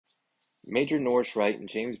Major Norris Wright and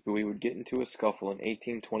James Bowie would get into a scuffle in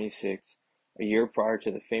 1826, a year prior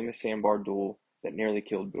to the famous Sandbar duel that nearly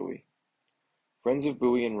killed Bowie. Friends of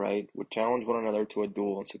Bowie and Wright would challenge one another to a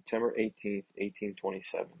duel on September 18,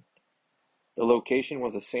 1827. The location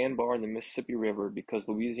was a sandbar in the Mississippi River because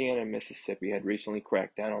Louisiana and Mississippi had recently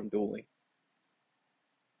cracked down on dueling.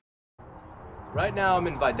 Right now I'm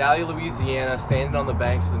in Vidalia, Louisiana, standing on the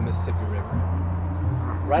banks of the Mississippi River.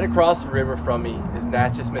 Right across the river from me is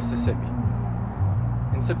Natchez, Mississippi.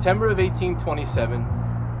 In September of 1827,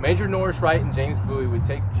 Major Norris Wright and James Bowie would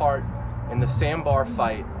take part in the Sandbar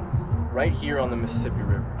Fight right here on the Mississippi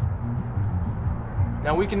River.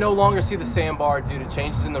 Now we can no longer see the sandbar due to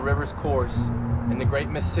changes in the river's course in the Great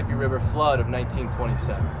Mississippi River Flood of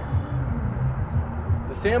 1927.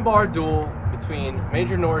 The sandbar duel between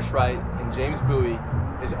Major Norris Wright and James Bowie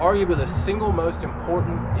is arguably the single most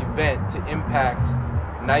important event to impact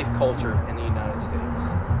knife culture in the United States.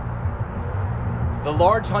 The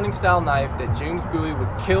large hunting style knife that James Bowie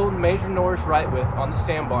would kill Major Norris Wright with on the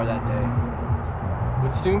sandbar that day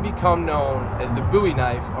would soon become known as the Bowie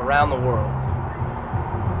knife around the world.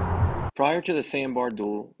 Prior to the sandbar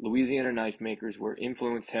duel, Louisiana knife makers were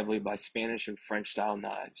influenced heavily by Spanish and French style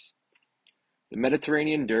knives. The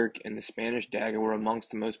Mediterranean dirk and the Spanish dagger were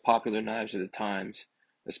amongst the most popular knives of the times,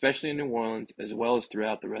 especially in New Orleans as well as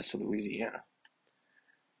throughout the rest of Louisiana.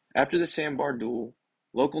 After the sandbar duel,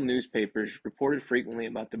 local newspapers reported frequently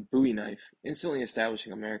about the Bowie knife, instantly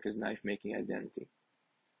establishing America's knife-making identity.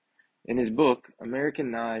 In his book,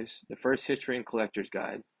 American Knives, The First History and Collector's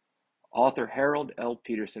Guide, author Harold L.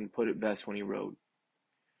 Peterson put it best when he wrote,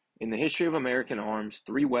 "In the history of American arms,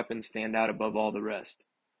 3 weapons stand out above all the rest: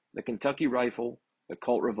 the Kentucky rifle, the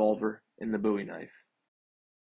Colt revolver, and the Bowie knife.